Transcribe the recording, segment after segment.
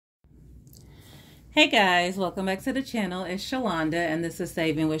Hey guys, welcome back to the channel. It's Shalonda and this is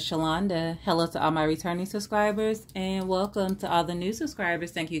Saving with Shalonda. Hello to all my returning subscribers and welcome to all the new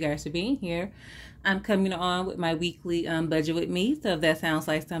subscribers. Thank you guys for being here. I'm coming on with my weekly budget with me, so if that sounds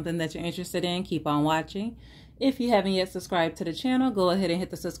like something that you're interested in, keep on watching. If you haven't yet subscribed to the channel, go ahead and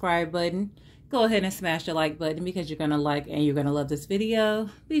hit the subscribe button. Go ahead and smash the like button because you're going to like and you're going to love this video.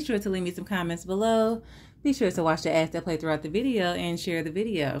 Be sure to leave me some comments below. Be sure to watch the ads that play throughout the video and share the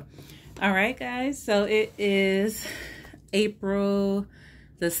video. All right, guys, so it is April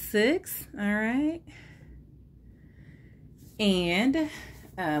the 6th, all right? And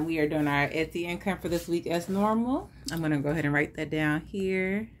we are doing our Etsy income for this week as normal. I'm going to go ahead and write that down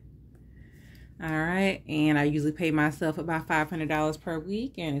here. All right, and I usually pay myself about $500 per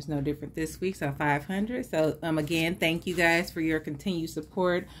week, and it's no different this week, so $500. So, again, thank you guys for your continued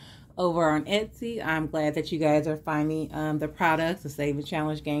support over on Etsy. I'm glad that you guys are finding the products, the saving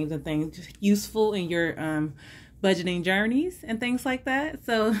challenge games and things useful in your budgeting journeys and things like that.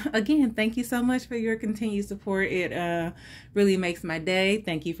 So again, thank you so much for your continued support. It really makes my day.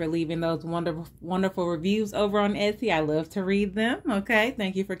 Thank you for leaving those wonderful reviews over on Etsy. I love to read them. Okay,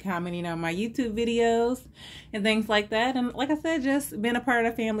 thank you for commenting on my YouTube videos and things like that. And like I said, just being a part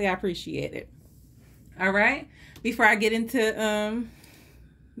of the family, I appreciate it. All right, before I get into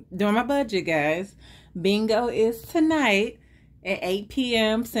doing my budget, guys, bingo is tonight at 8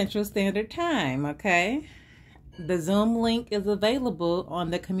 p.m. Central Standard Time, okay? The Zoom link is available on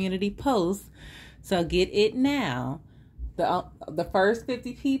the community post, so get it now. The first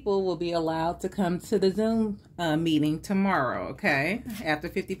 50 people will be allowed to come to the Zoom meeting tomorrow, okay? After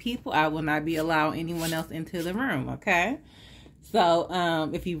 50 people, I will not be allowing anyone else into the room, okay?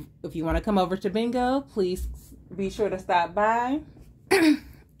 So if you want to come over to bingo, please be sure to stop by.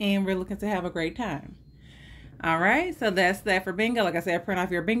 And we're looking to have a great time. All right, so that's that for bingo. Like I said, print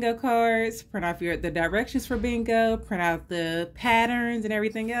off your bingo cards, print off the directions for bingo, print out the patterns and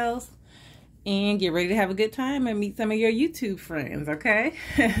everything else, and get ready to have a good time and meet some of your YouTube friends, okay?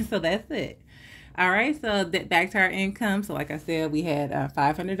 So that's it. All right, so back to our income. So like I said, we had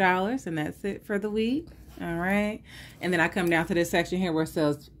 $500, and that's it for the week. All right, and then I come down to this section here where it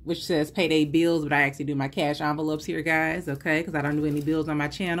says, which says payday bills, but I actually do my cash envelopes here, guys, okay, because I don't do any bills on my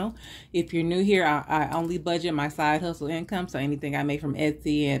channel. If you're new here, I only budget my side hustle income, so anything I make from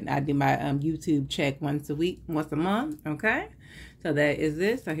Etsy, and I do my YouTube check once a month, okay? So that is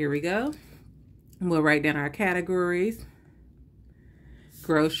it. So here we go. We'll write down our categories.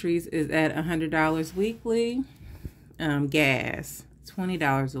 Groceries is at $100 weekly. Gas,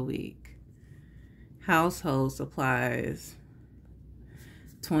 $20 a week. Household supplies,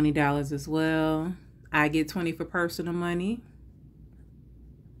 $20 as well. I get $20 for personal money.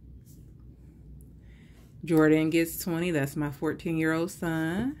 Jordan gets $20. That's my 14-year-old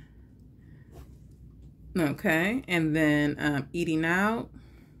son. Okay, and then eating out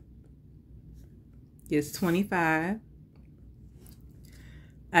gets $25.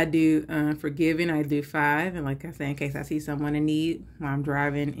 I do, for giving, I do $5. And like I said, in case I see someone in need while I'm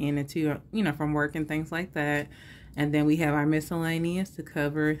driving in and to, from work and things like that. And then we have our miscellaneous to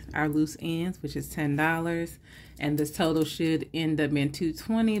cover our loose ends, which is $10. And this total should end up in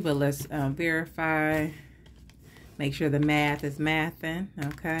 $220, but let's verify. Make sure the math is mathing,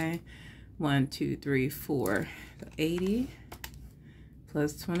 okay? 1, 2, 3, 4. So 80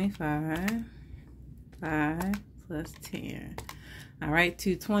 plus 25, 5 plus 10. All right,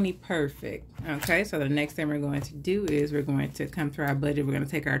 $220, perfect. Okay, so the next thing we're going to do is we're going to come to our budget. We're going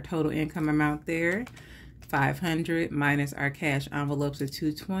to take our total income amount there, $500 minus our cash envelopes of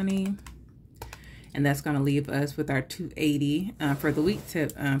 $220, and that's going to leave us with our $280 for the week to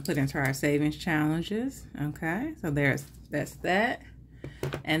put into our savings challenges. Okay, so that's that.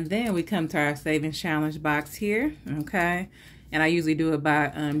 And then we come to our savings challenge box here. Okay, and I usually do it by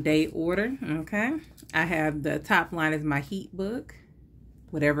day order. Okay, I have the top line is my heat book.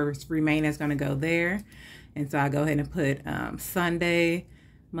 Whatever's remaining is going to go there. And so I go ahead and put Sunday,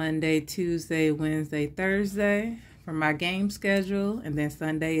 Monday, Tuesday, Wednesday, Thursday for my game schedule. And then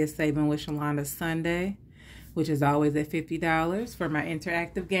Sunday is Saving with Shalonda Sunday, which is always at $50 for my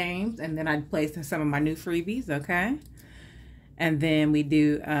interactive games. And then I place some of my new freebies, okay? And then we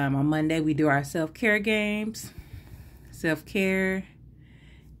do, on Monday, we do our self-care games, self-care,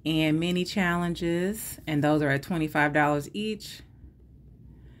 and mini challenges. And those are at $25 each.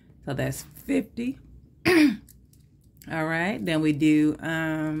 So that's $50. All right, then we do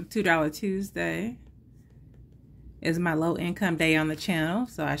 $2 Tuesday is my low income day on the channel.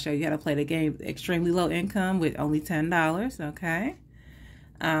 So I show you how to play the game extremely low income with only $10, okay?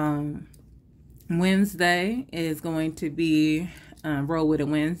 Wednesday is going to be Roll With It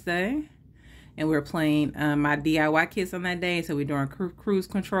Wednesday. And we're playing my DIY kits on that day. So we're doing cruise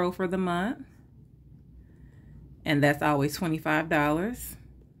control for the month. And that's always $25.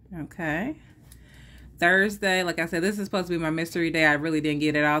 Okay. Thursday, like I said, this is supposed to be my mystery day. I really didn't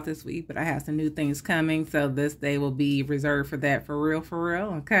get it out this week, but I have some new things coming. So this day will be reserved for that for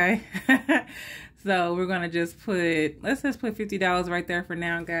real, okay? So we're going to just let's just put $50 right there for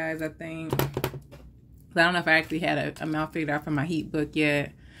now, guys, I think. I don't know if I actually had an amount figured out for my heat book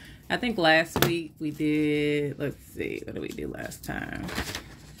yet. I think last week we did, let's see, what did we do last time?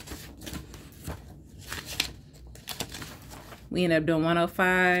 We ended up doing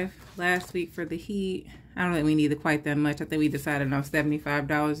 105 last week for the heat. I don't think we needed quite that much. I think we decided on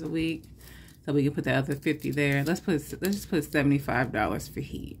 $75 a week. So we can put the other 50 there. Let's just put $75 for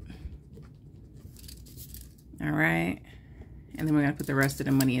heat. All right. And then we're going to put the rest of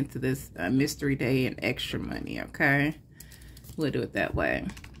the money into this mystery day and extra money, okay? We'll do it that way.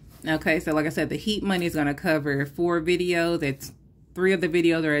 Okay, so like I said, the heat money is going to cover 4 videos. 3 of the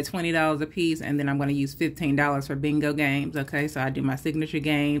videos are at $20 a piece, and then I'm going to use $15 for bingo games, okay? So I do my signature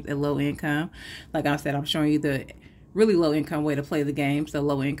games at low income. Like I said, I'm showing you the really low income way to play the game. So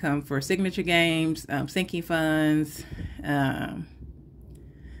low income for signature games, sinking funds,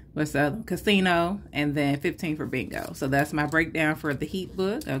 what's the other? Casino, and then 15 for bingo. So that's my breakdown for the heat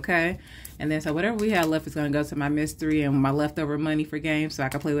book, okay? And then so whatever we have left is going to go to my mystery and my leftover money for games so I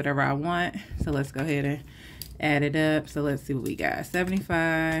can play whatever I want. So let's go ahead and add it up. So let's see what we got.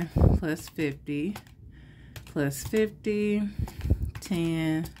 75 plus 50 plus 50,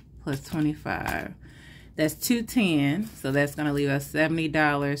 10 plus 25. That's 210. So that's going to leave us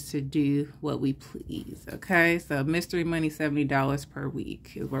 $70 to do what we please. Okay. So mystery money, $70 per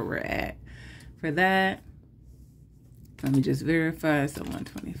week is where we're at for that. Let me just verify. So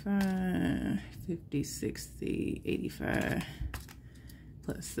 125, 50, 60, 85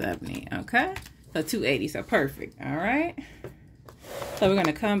 plus 70. Okay. So 280, so perfect. All right. So we're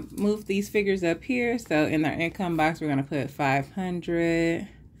gonna move these figures up here. So in our income box, we're gonna put 500.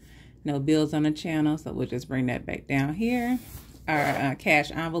 No bills on the channel, so we'll just bring that back down here. Our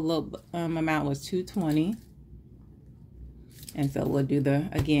cash envelope amount was 220, and so we'll do the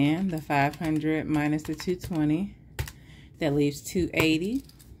 500 minus the 220. That leaves 280,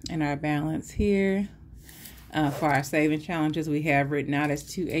 and our balance here for our saving challenges we have written out as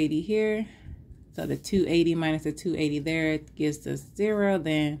 280 here. So the 280 minus the 280 there gives us 0.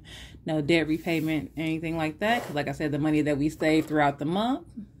 Then no debt repayment, anything like that. Because like I said, the money that we save throughout the month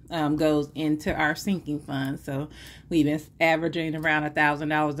goes into our sinking fund. So we've been averaging around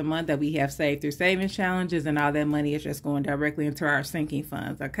 $1,000 a month that we have saved through savings challenges, and all that money is just going directly into our sinking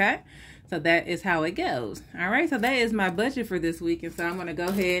funds. Okay. So that is how it goes. All right. So that is my budget for this week. And so I'm going to go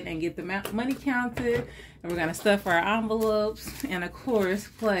ahead and get the money counted. And we're going to stuff our envelopes. And of course,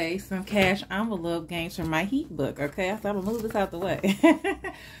 play some cash envelope games from my heat book. Okay. So I'm going to move this out the way.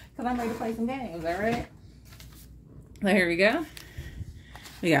 Because I'm ready to play some games. All right. So here we go.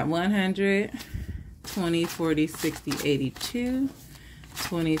 We got 100, 20, 40, 60, 82,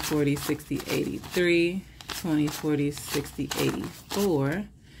 20, 40, 60, 83, 20, 40, 60, 84,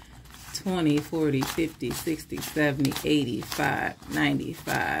 20, 40, 50, 60, 70, 85,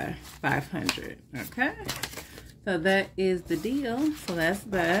 95, 500. Okay. So that is the deal. So that's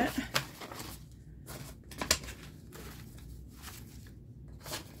that.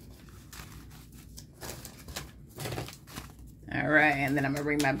 All right, and then I'm gonna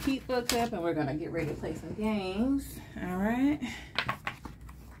bring my heat book up and we're gonna get ready to play some games. All right.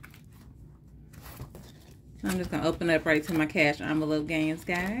 I'm just gonna open up right to my cash envelope games,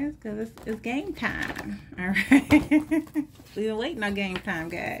 guys, because it's game time. All right. We've been waiting on game time,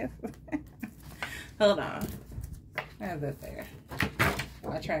 guys. Hold on. How's that there?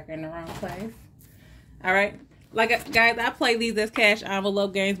 My tracker in the wrong place. All right. Like, guys, I play these as cash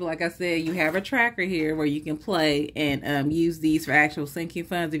envelope games, but like I said, you have a tracker here where you can play and use these for actual sinking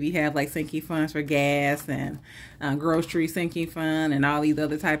funds. If you have like sinking funds for gas and grocery sinking fund and all these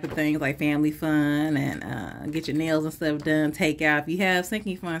other type of things like family fund and get your nails and stuff done, take out. If you have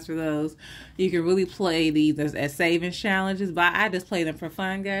sinking funds for those, you can really play these as savings challenges. But I just play them for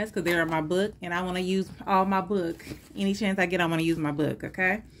fun, guys, because they're in my book and I want to use all my book. Any chance I get, I want to use my book,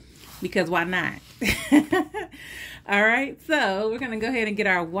 okay? Because why not? All right, so we're gonna go ahead and get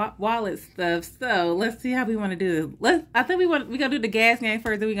our wallet stuff. So let's see how we want to do this. I think we're gonna do the gas game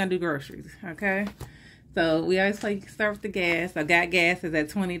first, then we're gonna do groceries. Okay. So we always start with the gas. I got gas is at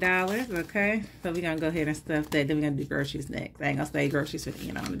 $20. Okay. So we're gonna go ahead and stuff that. Then we're gonna do groceries next. I ain't gonna say groceries for the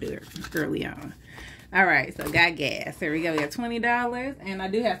end. I'm gonna do it early on. All right. So got gas. Here we go. We got $20, and I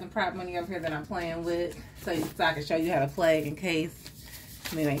do have some prop money over here that I'm playing with, so I can show you how to play in case.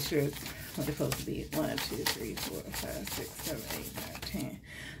 Let me make sure it's What it's supposed to be? 1, 2, 3, 4, 5, 6, 7, 8, 9, 10.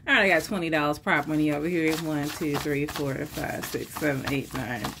 All right, I got $20 prop money over here. 1, 2, 3, 4, 5, 6, 7, 8,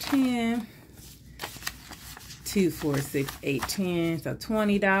 9, 10. 2, 4, 6, 8, 10. So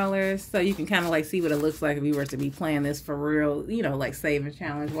 $20. So you can kind of like see what it looks like if you were to be playing this for real, you know, like saving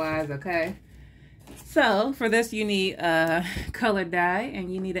challenge wise. Okay. So for this, you need a colored die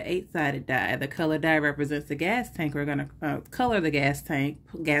and you need an 8-sided die. The colored die represents the gas tank. We're going to color the gas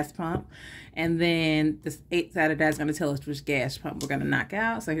pump. And then this 8-sided die is going to tell us which gas pump we're going to knock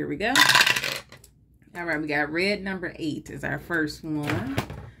out. So here we go. All right, we got red number 8 is our first one.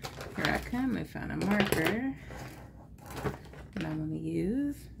 Here I come and find a marker that I'm going to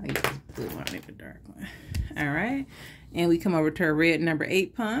use. I use this blue one, maybe a dark one. All right. And we come over to our red number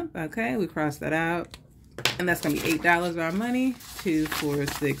 8 pump. Okay, we cross that out. And that's going to be $8 of our money. 2, 4,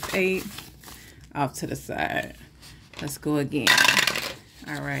 6, 8. Off to the side. Let's go again.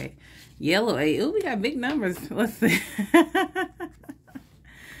 All right. Yellow 8. Oh, we got big numbers. Let's see.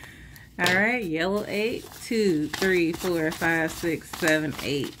 All right. Yellow 8. 2, 3, 4, 5, 6, 7,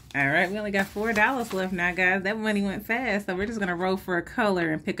 8. All right. We only got $4 left now, guys. That money went fast. So we're just going to roll for a color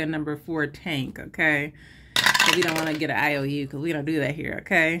and pick a number 4 tank. Okay. So we don't want to get an IOU because we don't do that here,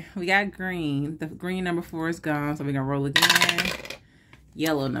 okay? We got green. The green number 4 is gone, so we're going to roll again.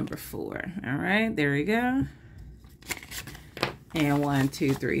 Yellow number 4. All right, there we go. And 1,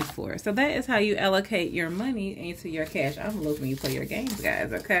 2, 3, 4. So that is how you allocate your money into your cash envelope when you play your games,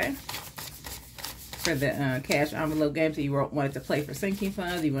 guys, okay? For the cash envelope games that you wanted to play for sinking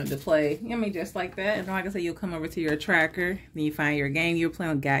funds, you wanted to play, I mean, just like that. And like I said, you'll come over to your tracker, then you find your game you're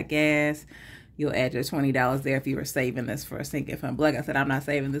playing, got gas. You'll add your $20 there if you were saving this for a sinking fund. But like I said, I'm not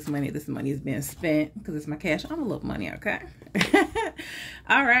saving this money. This money is being spent because it's my cash envelope money, okay?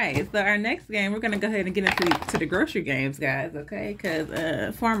 All right. So our next game, we're going to go ahead and get into the grocery games, guys, okay?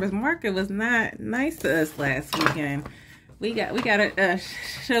 Because Farmer's Market was not nice to us last weekend. We got to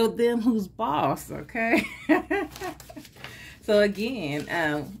show them who's boss, okay? So again,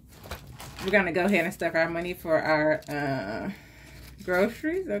 we're going to go ahead and stuff our money for our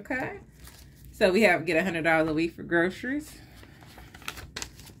groceries, okay? So we get $100 a week for groceries.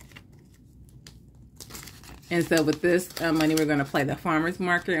 And so with this money, we're going to play the farmer's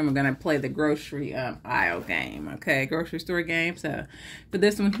market and we're going to play the grocery aisle game, okay? Grocery store game. So for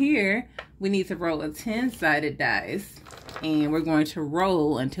this one here, we need to roll a 10-sided dice. And we're going to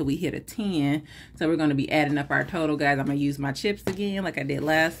roll until we hit a 10. So we're going to be adding up our total, guys. I'm going to use my chips again like I did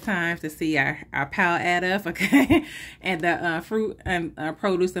last time to see our pile add up, okay? And the fruit and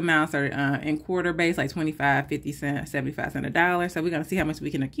produce amounts are in quarter base, like 25, 50 cents, 75 cents, $1. So we're going to see how much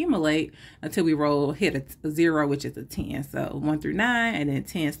we can accumulate until we hit a 0, which is a 10. So 1 through 9, and then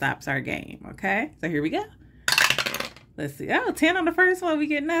 10 stops our game, okay? So here we go. Let's see. Oh, 10 on the first one. We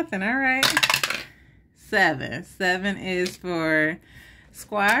get nothing. All right. 7. 7 is for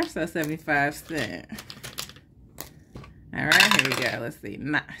squash, so 75 cents. All right, here we go. Let's see.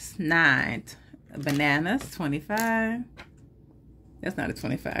 9. Bananas, 25. That's not a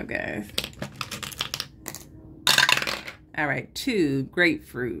 25, guys. All right, 2.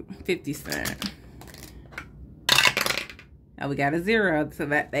 Grapefruit, 50 cents. Oh, we got a 0, so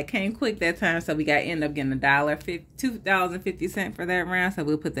that came quick that time. So we got end up getting $2.50 for that round. So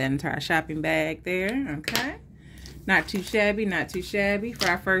we'll put that into our shopping bag there. Okay, not too shabby, not too shabby for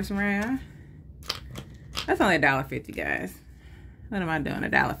our first round. That's only $1.50, guys. What am I doing?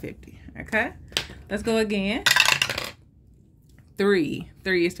 $1.50. Okay, let's go again. 3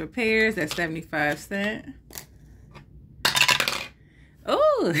 is for pears. That's 75 cents.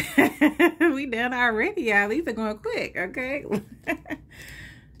 Oh, we done already, y'all. These are going quick, okay?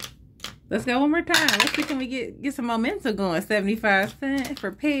 Let's go one more time. Let's see, can we get some momentum going? 75 cents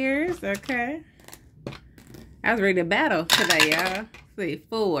for pears, okay? I was ready to battle today, y'all. See,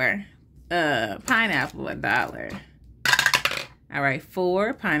 4. Pineapple, $1. All right,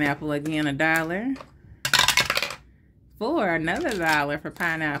 4. Pineapple again, $1. 4, another $1 for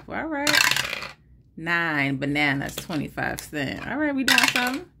pineapple. All right. 9 bananas, 25 cents. All right, we doing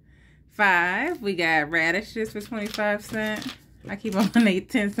something. 5, we got radishes for 25 cents. I keep on 10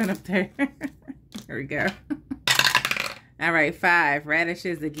 cents up there. Here we go. All right, 5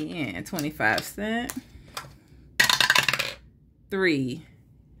 radishes again, 25 cents. 3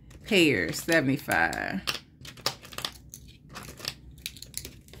 pears, 75.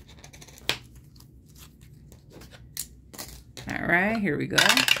 All right, here we go.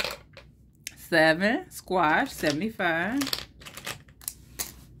 7 squash, 75.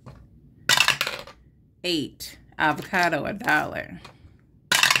 8 avocado, $1.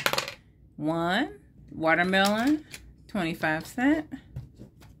 1 watermelon, 25 cents.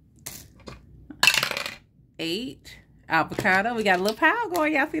 8. Avocado. We got a little pile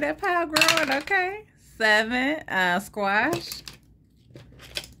going. Y'all see that pile growing? Okay. 7. Squash.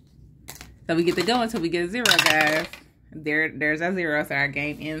 So we get to go until we get a 0, guys. There's our 0, so our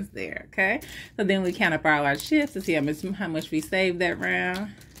game ends there. Okay. So then we count up all our chips to see how much we saved that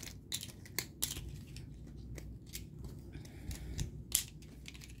round.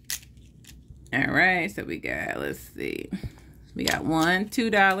 All right, so we got, let's see, we got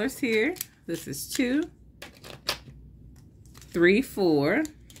 $2 here. This is 2, 3, 4,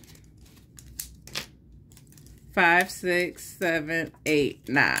 5, 6, 7, 8,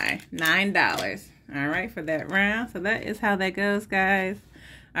 9. $9. All right, for that round. So that is how that goes, guys.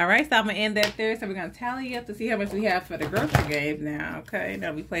 All right, so I'm gonna end that there. So we're gonna tally up to see how much we have for the grocery games now. Okay,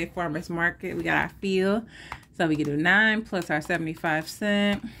 now we play farmers market. We got our field, so we can do 9 plus our 75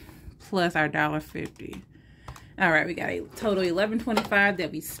 cents. Plus our $1.50. All right, we got a total $11.25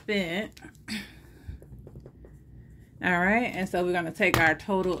 that we spent. All right, and so we're gonna take our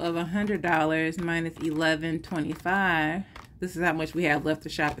total of $100 minus $11.25. This is how much we have left to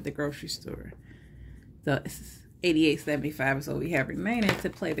shop at the grocery store. So it's $88.75 is what we have remaining to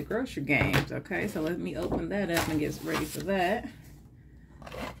play the grocery games. Okay, so let me open that up and get ready for that.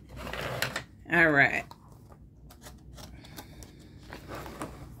 All right.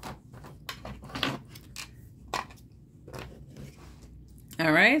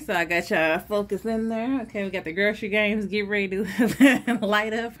 All right, so I got y'all focus in there. Okay, we got the grocery games. Get ready to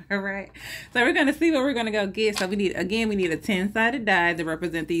light up. All right, so we're gonna see what we're gonna go get. So we need a 10-sided die to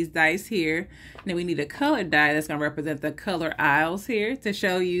represent these dice here. And then we need a colored die that's gonna represent the color aisles here to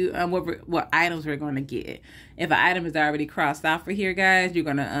show you what items we're gonna get. If an item is already crossed out for here, guys, you're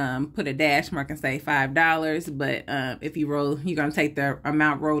gonna put a dash mark and say $5. But if you roll, you're gonna take the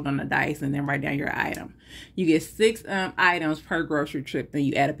amount rolled on the dice and then write down your item. You get 6 items per grocery trip, then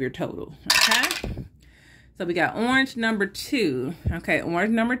you add up your total. Okay, so we got orange number 2. Okay,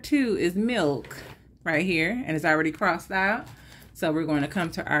 orange number 2 is milk right here, and it's already crossed out. So we're going to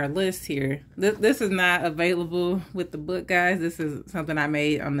come to our list here. This is not available with the book, guys. This is something I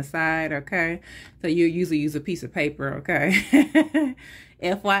made on the side. Okay, so you usually use a piece of paper. Okay.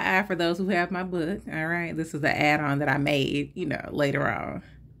 FYI for those who have my book. All right, this is the add-on that I made, you know, later on.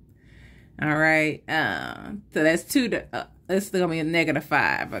 All right, so that's 2. It's gonna be a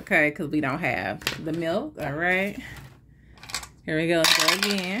 -5, okay, because we don't have the milk. All right, here we go. Let's go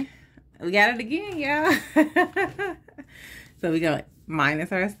again. We got it again, y'all. So we go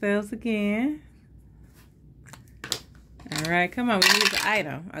minus ourselves again. All right, come on, we need the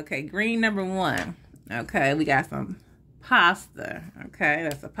item. Okay, green number 1. Okay, we got some pasta. Okay,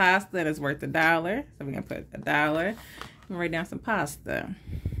 that's a pasta that's worth $1. So we're gonna put $1 and write down some pasta.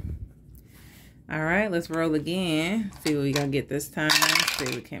 All right, let's roll again. See what we gonna get this time. Let's see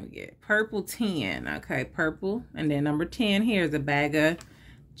what can we get. Purple 10. Okay, purple. And then number 10 here is a bag of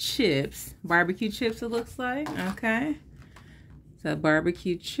chips. Barbecue chips, it looks like. Okay. So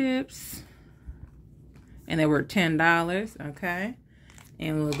barbecue chips. And they were $10. Okay.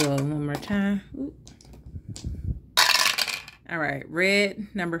 And we'll go one more time. Ooh. All right, red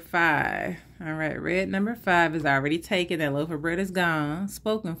number 5. All right, red number 5 is already taken. That loaf of bread is gone,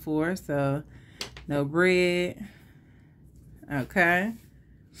 spoken for. So no bread. Okay.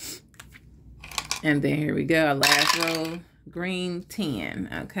 And then here we go, our last row, green 10.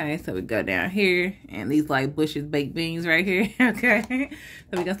 Okay, so we go down here, and these like Bush's baked beans right here. Okay,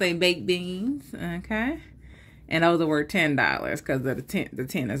 so we're gonna say baked beans. Okay, and those are worth $10 because of the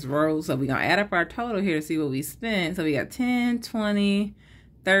 10 is rolled. So we're gonna add up our total here to see what we spent. So we got 10, 20,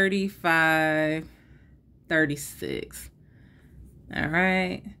 35, 36. All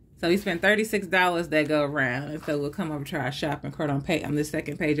right. So we spent $36 that go around. And so we'll come over to our shopping cart on this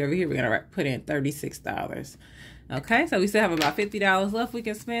second page over here. We're going to put in $36. Okay, so we still have about $50 left we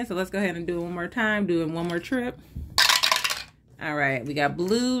can spend. So let's go ahead and do it one more time. Doing one more trip. All right, we got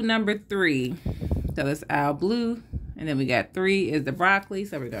blue number 3. So that's our blue. And then we got 3 is the broccoli.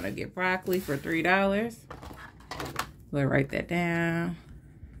 So we're going to get broccoli for $3. We'll write that down.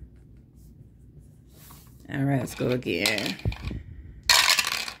 All right, let's go again.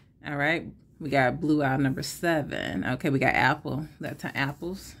 All right, we got blue out number 7. Okay, we got apple. That's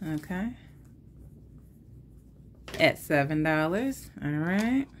apples. Okay, at $7. All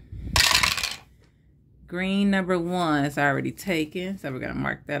right. Green number 1 is already taken, so we're gonna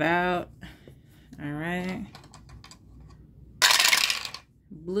mark that out. All right.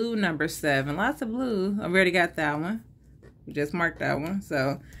 Blue number 7. Lots of blue. I already got that one. We just marked that one,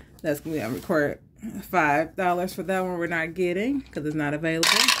 so that's gonna be record $5 for that one. We're not getting because it's not available.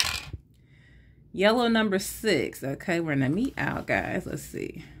 Yellow number 6. Okay, we're in the meat aisle, guys. Let's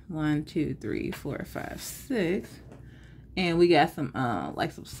see. 1, 2, 3, 4, 5, 6. And we got some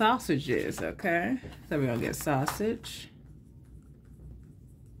like some sausages, okay? So we're gonna get sausage.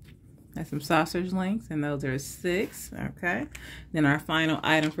 That's some sausage links, and those are 6, okay? Then our final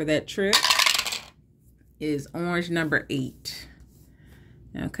item for that trip is orange number 8.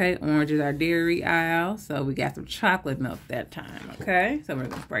 Okay, orange is our dairy aisle, so we got some chocolate milk that time, okay? So we're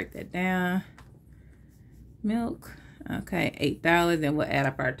gonna break that down. Milk, okay, $8, and we'll add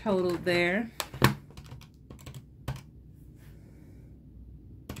up our total there.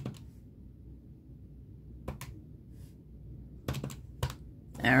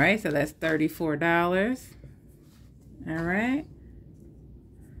 All right, so that's $34. All right.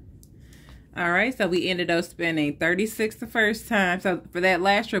 All right, so we ended up spending $36 the first time. So for that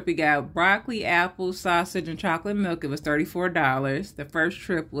last trip, we got broccoli, apples, sausage, and chocolate milk. It was $34. The first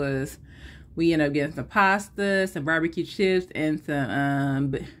trip was, we ended up getting some pasta, some barbecue chips, and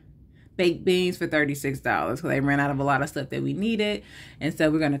some baked beans for $36 because they ran out of a lot of stuff that we needed. And so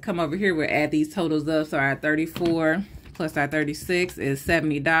we're going to come over here. We'll add these totals up. So our 34 plus our 36 is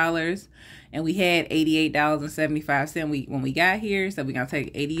 $70. And we had $88.75 when we got here. So we're going to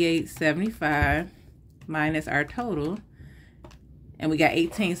take $88.75 minus our total. And we got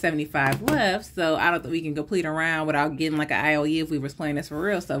 $18.75 left. So I don't think we can complete a round without getting like an IOE if we was playing this for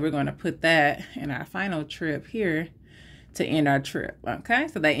real. So we're going to put that in our final trip here to end our trip. Okay,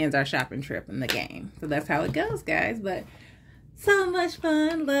 so that ends our shopping trip in the game. So that's how it goes, guys. But so much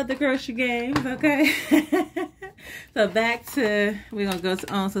fun. Love the grocery games. Okay. So back to, we're going to go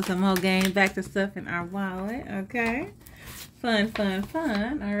on to some more games. Back to stuff in our wallet. Okay. Fun, fun,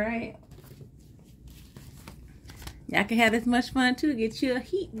 fun. All right. Y'all can have as much fun too. Get you a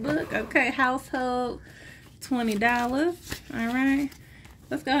heat book. Okay. Household, $20. All right.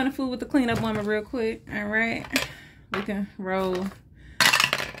 Let's go on the food with the cleanup woman real quick. All right. We can roll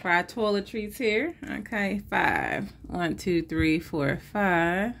for our toiletries here. Okay, 5. 1, 2, 3, 4,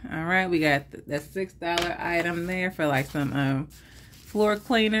 5. All right, we got that $6 item there for like some floor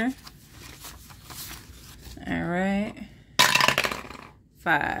cleaner. All right,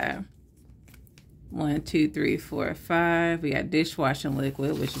 5. 1, 2, 3, 4, 5. We got dishwashing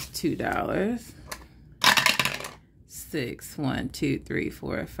liquid, which is $2. 6. 1, 2, 3,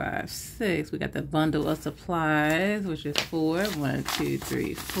 4, 5, 6. We got the bundle of supplies, which is 4. 1, 2,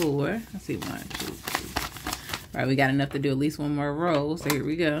 3, 4. Let's see, 1, 2, 3. All right, we got enough to do at least one more roll. So here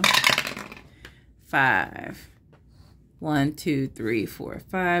we go. 5. 1, 2, 3, 4,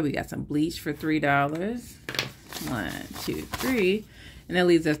 5. We got some bleach for $3. 1, 2, 3. And that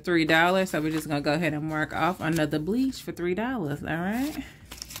leaves us $3. So we're just gonna go ahead and mark off another bleach for $3. All right.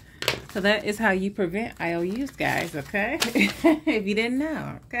 So that is how you prevent IOUs, guys, okay? If you didn't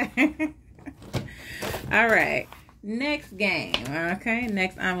know, okay? All right, next game, okay?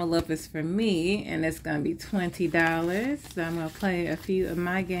 Next envelope is for me, and it's going to be $20. So I'm going to play a few of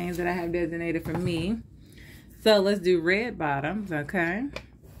my games that I have designated for me. So let's do red bottoms, okay?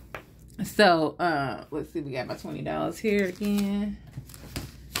 So let's see, we got my $20 here again.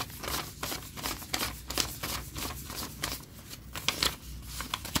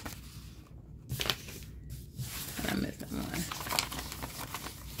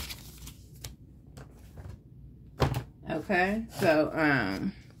 Okay, so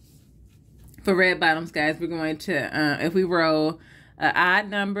for red bottoms, guys, we're going to if we roll an odd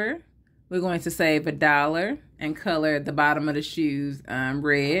number, we're going to save $1 and color the bottom of the shoes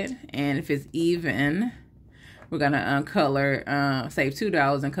red. And if it's even, we're gonna color save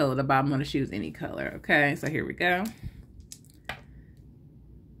 $2 and color the bottom of the shoes any color. Okay, so here we go.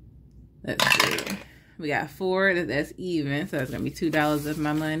 Let's see, we got 4. That's even, so it's gonna be $2 of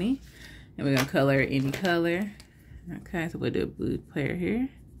my money, and we're gonna color any color. Okay, so we'll do a blue player here.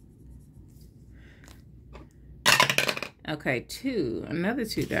 Okay, 2, another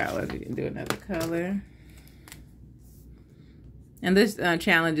 $2. We can do another color. And this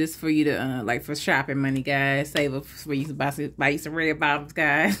challenge is for you to, like, for shopping money, guys. Save up for you to buy you some red bottoms,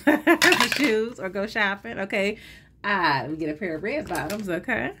 guys. For shoes or go shopping. Okay, we get a pair of red bottoms.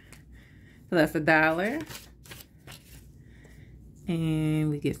 Okay, so that's $1. And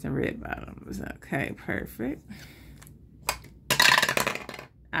we get some red bottoms. Okay, perfect.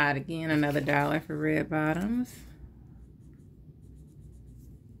 Odd again, another $1 for red bottoms.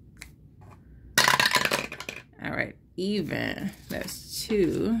 All right, even, that's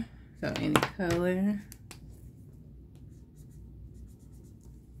 2. So any color.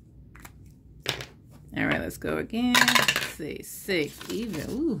 All right, let's go again. Let's see, 6, even.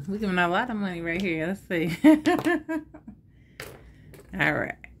 Ooh, we're giving a lot of money right here. Let's see. All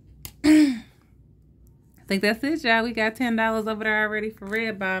right. think that's it, y'all. We got $10 over there already for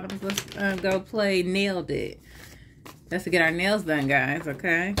red bottoms. Let's go play Nailed It. That's to get our nails done, guys,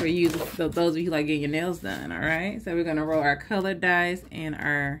 okay? For you, those of you who like getting your nails done, all right? So we're going to roll our colored dice and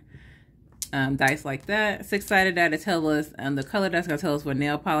our dice like that. 6-sided die to tell us, the colored dice is going to tell us what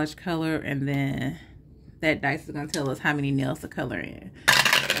nail polish color, and then that dice is going to tell us how many nails to color in.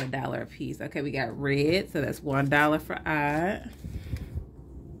 $1 a piece. Okay, we got red, so that's $1 for odd.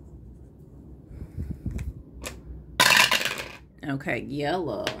 Okay,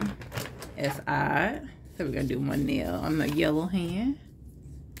 yellow is odd. So we're going to do one nail on the yellow hand.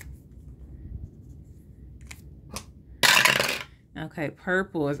 Okay,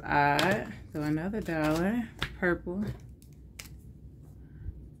 purple is odd. So another $1. Purple.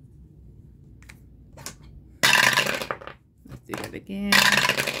 Let's do that again.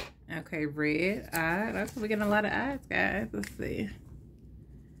 Okay, red, odd. That's we're getting a lot of odds, guys. Let's see.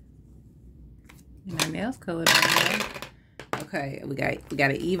 And our nails colored on there. Okay, we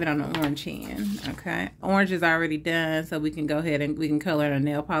got it even on the orange hand. Okay, orange is already done, so we can go ahead and we can color in a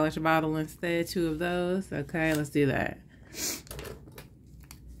nail polish bottle instead. 2 of those. Okay, let's do that.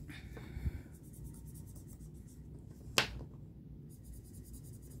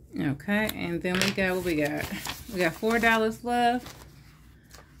 Okay, and then we got what we got. We got $4 left.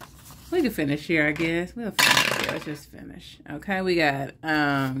 We can finish here, I guess. We'll finish here. Let's just finish. Okay, we got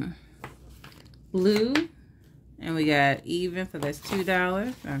blue. And we got even, so that's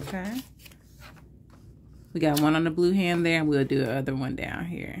 $2, okay? We got one on the blue hand there, and we'll do the other one down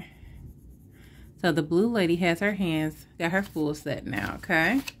here. So the blue lady has her hands, got her full set now,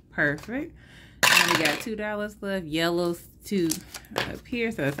 okay? Perfect. And we got $2 left, yellows 2 up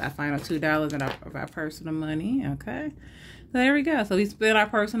here, so that's our final $2 of our personal money, okay? So there we go. So we split our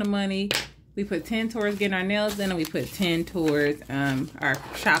personal money. We put 10 towards getting our nails done, and we put 10 towards our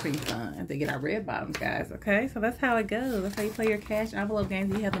shopping fund to get our red bottoms, guys, okay? So that's how it goes. That's how you play your cash envelope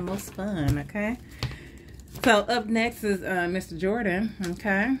games. You have the most fun, okay? So up next is Mr. Jordan,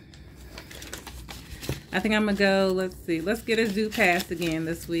 okay? I think I'm going to go, let's see. Let's get a zoo pass again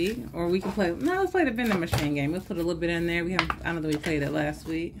this week. Or we can play, no, let's play the vending machine game. Let's put a little bit in there. I don't know if we played it last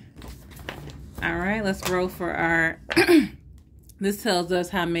week. All right, let's roll for our... This tells us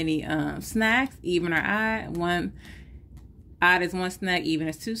how many snacks, even or odd. Odd is 1 snack, even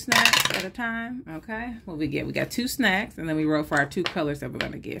is 2 snacks at a time. Okay, what we get? We got 2 snacks, and then we roll for our 2 colors that we're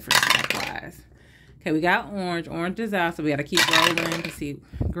gonna get for snack-wise. Okay, we got orange. Orange is out, so we gotta keep rolling to see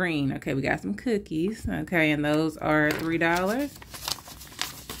green. Okay, we got some cookies. Okay, and those are $3.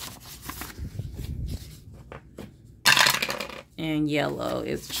 And yellow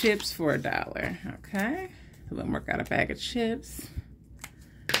is chips for $1. Okay. We'll work out a bag of chips.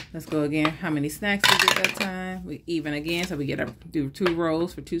 Let's go again. How many snacks we get that time? We even again, so we get to do 2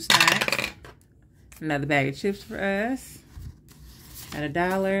 rolls for 2 snacks. Another bag of chips for us at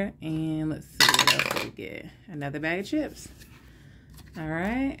 $1. And let's see what else we get. Another bag of chips. All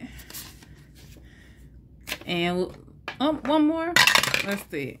right. And one more. Let's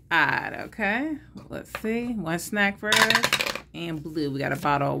see. Odd. Okay. Let's see. 1 snack for us. And blue, we got a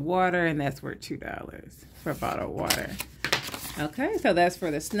bottle of water, and that's worth $2 for a bottle of water. Okay, so that's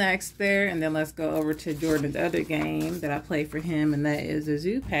for the snacks there. And then let's go over to Jordan's other game that I play for him, and that is a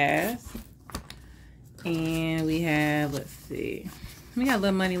zoo pass. And we have, let's see, we got a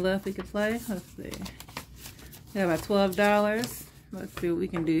little money left we could play. Let's see. We have about $12. Let's see what we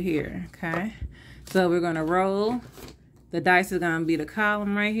can do here, okay? So we're going to roll. The dice is going to be the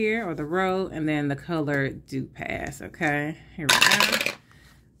column right here, or the row, and then the color do pass, okay? Here we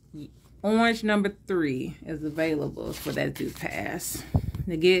go. Orange number 3 is available for that do pass.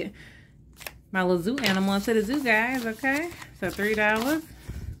 To get my little zoo animal into the zoo, guys, okay? So $3.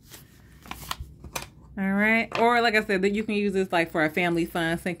 All right. Or like I said, that you can use this like for a family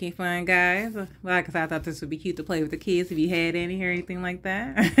fun, sinking fun, guys. Like I said, I thought this would be cute to play with the kids if you had any or anything like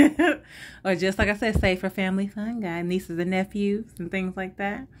that. Or just like I said, say for family fun, guys, nieces and nephews and things like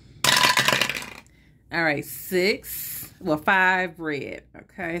that. All right, 5 red.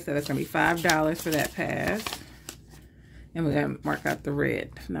 Okay, so that's gonna be $5 for that pass. And we're gonna mark out the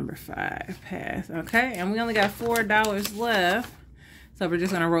red, number 5 pass. Okay, and we only got $4 left. So we're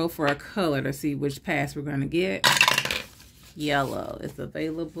just gonna roll for a color to see which pass we're gonna get. Yellow is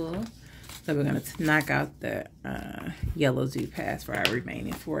available. So we're gonna knock out the yellow zoo pass for our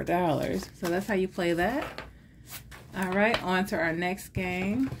remaining $4. So that's how you play that. All right, on to our next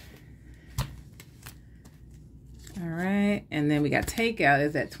game. All right, and then we got takeout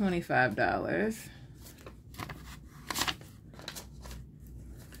is at $25.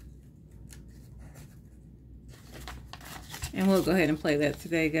 And we'll go ahead and play that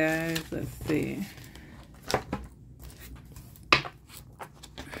today, guys. Let's see.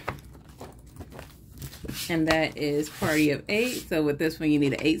 And that is party of 8. So with this one, you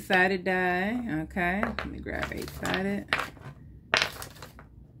need an 8-sided die. Okay, let me grab 8-sided.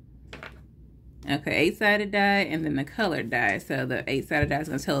 Okay, 8-sided die and then the colored die. So the 8-sided die is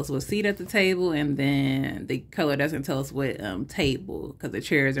going to tell us what seat at the table, and then the color doesn't tell us what table, because the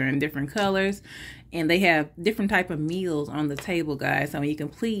chairs are in different colors. And they have different type of meals on the table, guys. So when you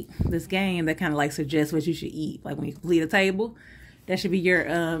complete this game, that kind of like suggests what you should eat. Like when you complete a table, that should be your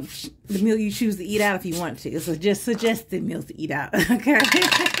the meal you choose to eat out if you want to. It's just suggested meals to eat out. Okay.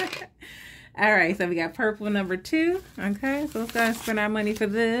 All right, so we got purple number 2. Okay, so let's go and spend our money for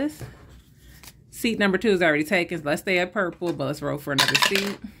this. Seat number 2 is already taken, so let's stay at purple, but let's roll for another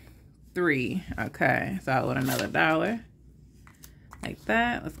seat. 3. Okay, so I want another $1. Like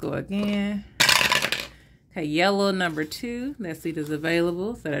that. Let's go again. Okay, yellow number 2. That seat is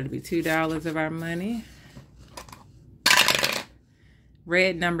available, so that'll be $2 of our money.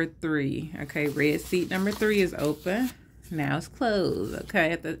 Red number 3. Okay, red seat number 3 is open. Now it's closed.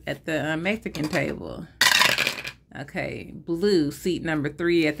 Okay, at the Mexican table. Okay, blue seat number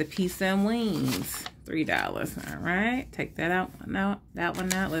 3 at the pizza and wings. $3. All right, take that out. No, that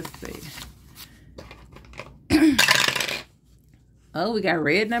one out. Let's see. Oh, we got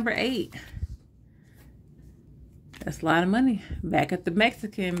red number 8. That's a lot of money. Back at the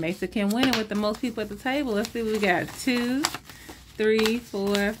Mexican winning with the most people at the table. Let's see what we got. 2, 3,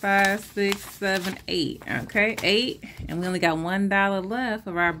 4, 5, 6, 7, 8. Okay, 8. And we only got $1 left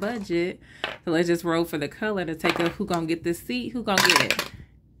of our budget. So let's just roll for the color to take up who gonna get this seat. Who gonna get it?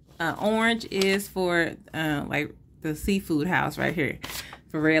 Orange is for like the seafood house right here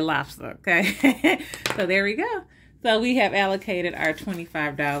for Red Lobster. Okay, so there we go. So we have allocated our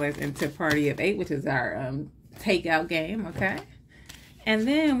 $25 into Party of 8, which is our takeout game. Okay. And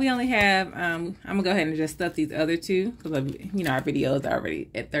then we only have, I'm going to go ahead and just stuff these other 2. Because, you know, our video is already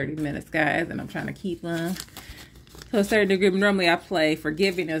at 30 minutes, guys. And I'm trying to keep them to a certain degree. Normally, I play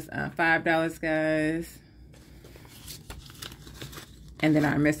Forgiving is $5, guys. And then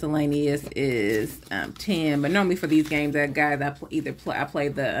our miscellaneous is 10. But normally for these games, guys, I play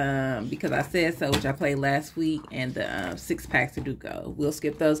the Because I Said So, which I played last week, and the 6-pack Sudoku. We'll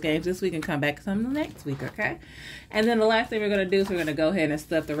skip those games this week and come back to some next week, okay? And then the last thing we're going to do is we're going to go ahead and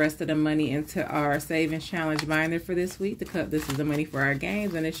stuff the rest of the money into our savings challenge binder for this week. This is the money for our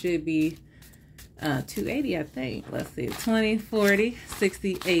games, and it should be $2.80, I think. Let's see, 20, 40,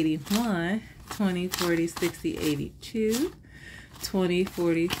 60, 81, 20, 40, 60, 82. 20,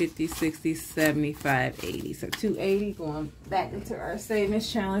 40, 50, 60, 75, 80. So $2.80 going back into our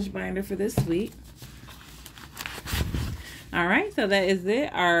savings challenge binder for this week. All right, so that is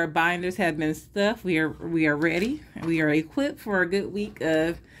it. Our binders have been stuffed. We are ready. We are equipped for a good week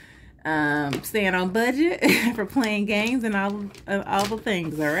of staying on budget for playing games and all the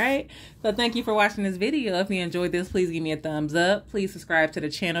things. All right, so thank you for watching this video. If you enjoyed this, please give me a thumbs up. Please subscribe to the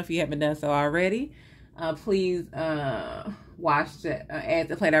channel if you haven't done so already. Please watch the ads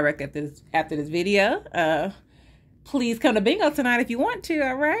that play direct after this video. Please come to bingo tonight if you want to.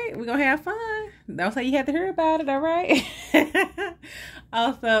 All right, we're gonna have fun. Don't say you have to hear about it. All right.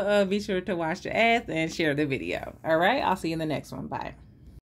 Also, be sure to watch the ads and share the video. All right, I'll see you in the next one. Bye.